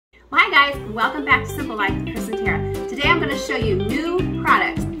Well, hi guys, welcome back to Simple Life with Chris and Tara. Today I'm going to show you new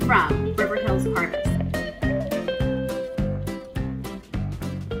products from River Hills Harvest.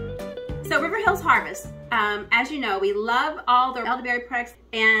 So River Hills Harvest, as you know, we love all the elderberry products,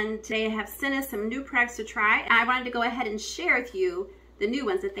 and today they have sent us some new products to try. And I wanted to go ahead and share with you the new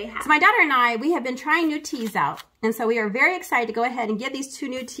ones that they have. So my daughter and I, we have been trying new teas out, and so we are very excited to go ahead and give these two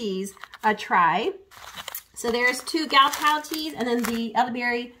new teas a try. So there's two gal pile teas, and then the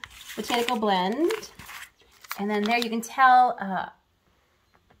elderberry botanical blend, and then there you can tell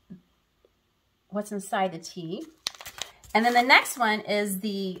what's inside the tea. And then the next one is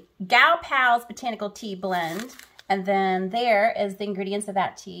the Gal Pals Botanical Tea Blend, and then there is the ingredients of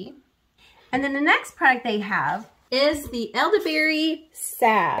that tea. And then the next product they have is the elderberry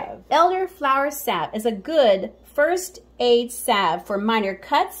salve. Elderflower salve is a good first aid salve for minor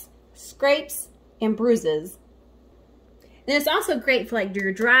cuts, scrapes, and bruises. And it's also great for like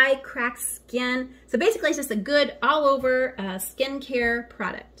your dry, cracked skin. So basically it's just a good all-over skincare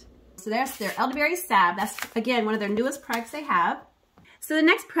product. So there's their elderberry salve. That's, again, one of their newest products they have. So the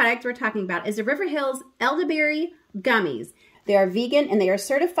next product we're talking about is the River Hills Elderberry Gummies. They are vegan and they are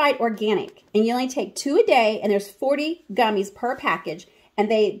certified organic. And you only take 2 a day, and there's 40 gummies per package. And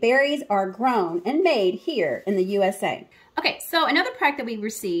berries are grown and made here in the USA. Okay, so another product that we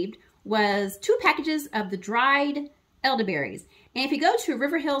received was 2 packages of the dried elderberries. And if you go to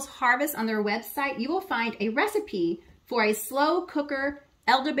River Hills Harvest on their website, you will find a recipe for a slow cooker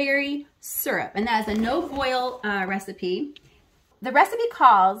elderberry syrup. And that is a no-boil recipe. The recipe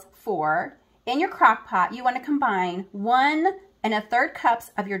calls for, in your crock pot, you want to combine 1 1/3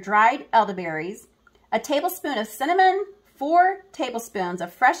 cups of your dried elderberries, a tablespoon of cinnamon, 4 tablespoons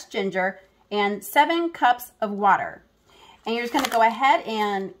of fresh ginger, and 7 cups of water. And you're just going to go ahead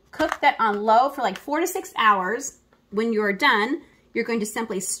and cook that on low for like 4 to 6 hours. When you're done, you're going to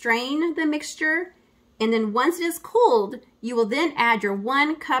simply strain the mixture, and then once it is cooled, you will then add your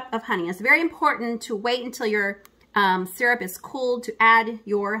 1 cup of honey. It's very important to wait until your syrup is cooled to add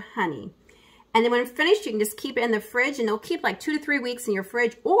your honey. And then when it's finished, you can just keep it in the fridge, and it'll keep like 2 to 3 weeks in your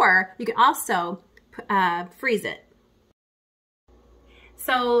fridge, or you can also freeze it.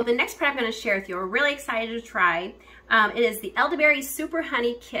 So the next product I'm going to share with you, we're really excited to try. It is the Elderberry Super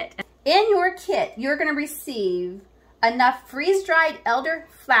Honey Kit. In your kit, you're going to receive enough freeze-dried elder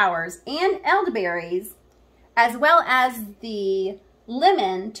flowers and elderberries, as well as the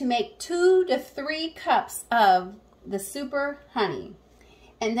lemon, to make 2 to 3 cups of the super honey.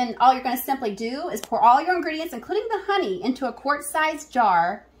 And then all you're going to simply do is pour all your ingredients, including the honey, into a quart-sized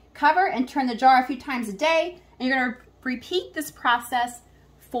jar, cover and turn the jar a few times a day, and you're going to repeat this process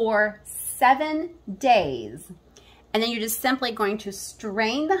for 7 days. And then you're just simply going to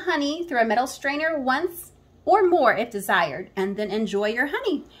strain the honey through a metal strainer once or more if desired, and then enjoy your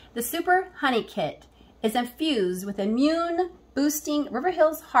honey. The Super Honey Kit is infused with immune-boosting River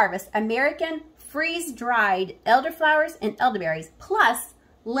Hills Harvest American freeze-dried elderflowers and elderberries, plus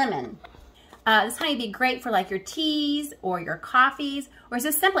lemon. This honey would be great for like your teas or your coffees, or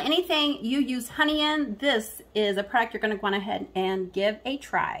just simply anything you use honey in. This is a product you're going to want to go ahead and give a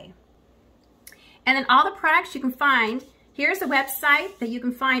try. And then all the products you can find, here's the website that you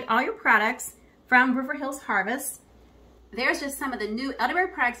can find all your products from River Hills Harvest. There's just some of the new elderberry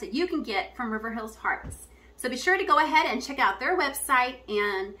products that you can get from River Hills Harvest. So be sure to go ahead and check out their website.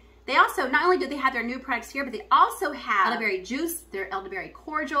 And they also, not only do they have their new products here, but they also have elderberry juice, their elderberry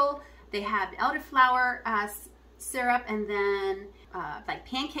cordial. They have elderflower syrup, and then like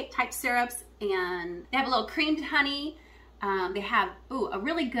pancake type syrups. And they have a little creamed honey. They have, a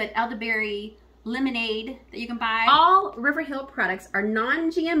really good elderberry lemonade that you can buy. All River Hill products are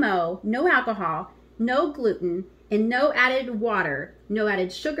non-GMO, no alcohol, no gluten, and no added water, no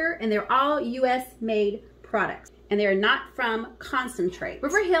added sugar, and they're all US made products. And they're not from concentrate.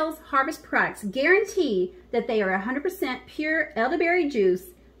 River Hills Harvest products guarantee that they are 100% pure elderberry juice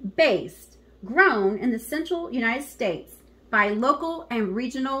based, grown in the central United States by local and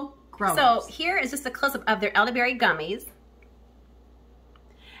regional growers. So here is just a close-up of their elderberry gummies.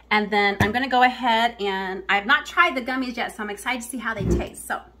 And then I'm going to go ahead, and I've not tried the gummies yet, so I'm excited to see how they taste.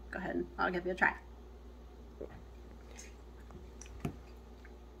 So go ahead and I'll give you a try.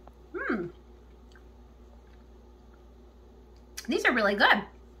 These are really good.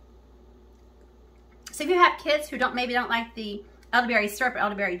 So if you have kids who maybe don't like the elderberry syrup or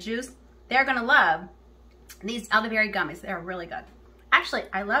elderberry juice, they're going to love these elderberry gummies. They're really good. Actually,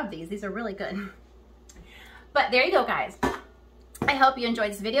 I love these. These are really good. But there you go, guys. I hope you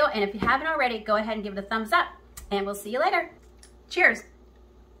enjoyed this video, and if you haven't already, go ahead and give it a thumbs up, and we'll see you later. Cheers.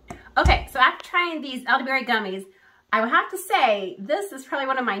 Okay, so after trying these elderberry gummies, I would have to say, this is probably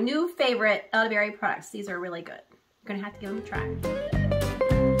one of my new favorite elderberry products. These are really good. I'm gonna have to give them a try.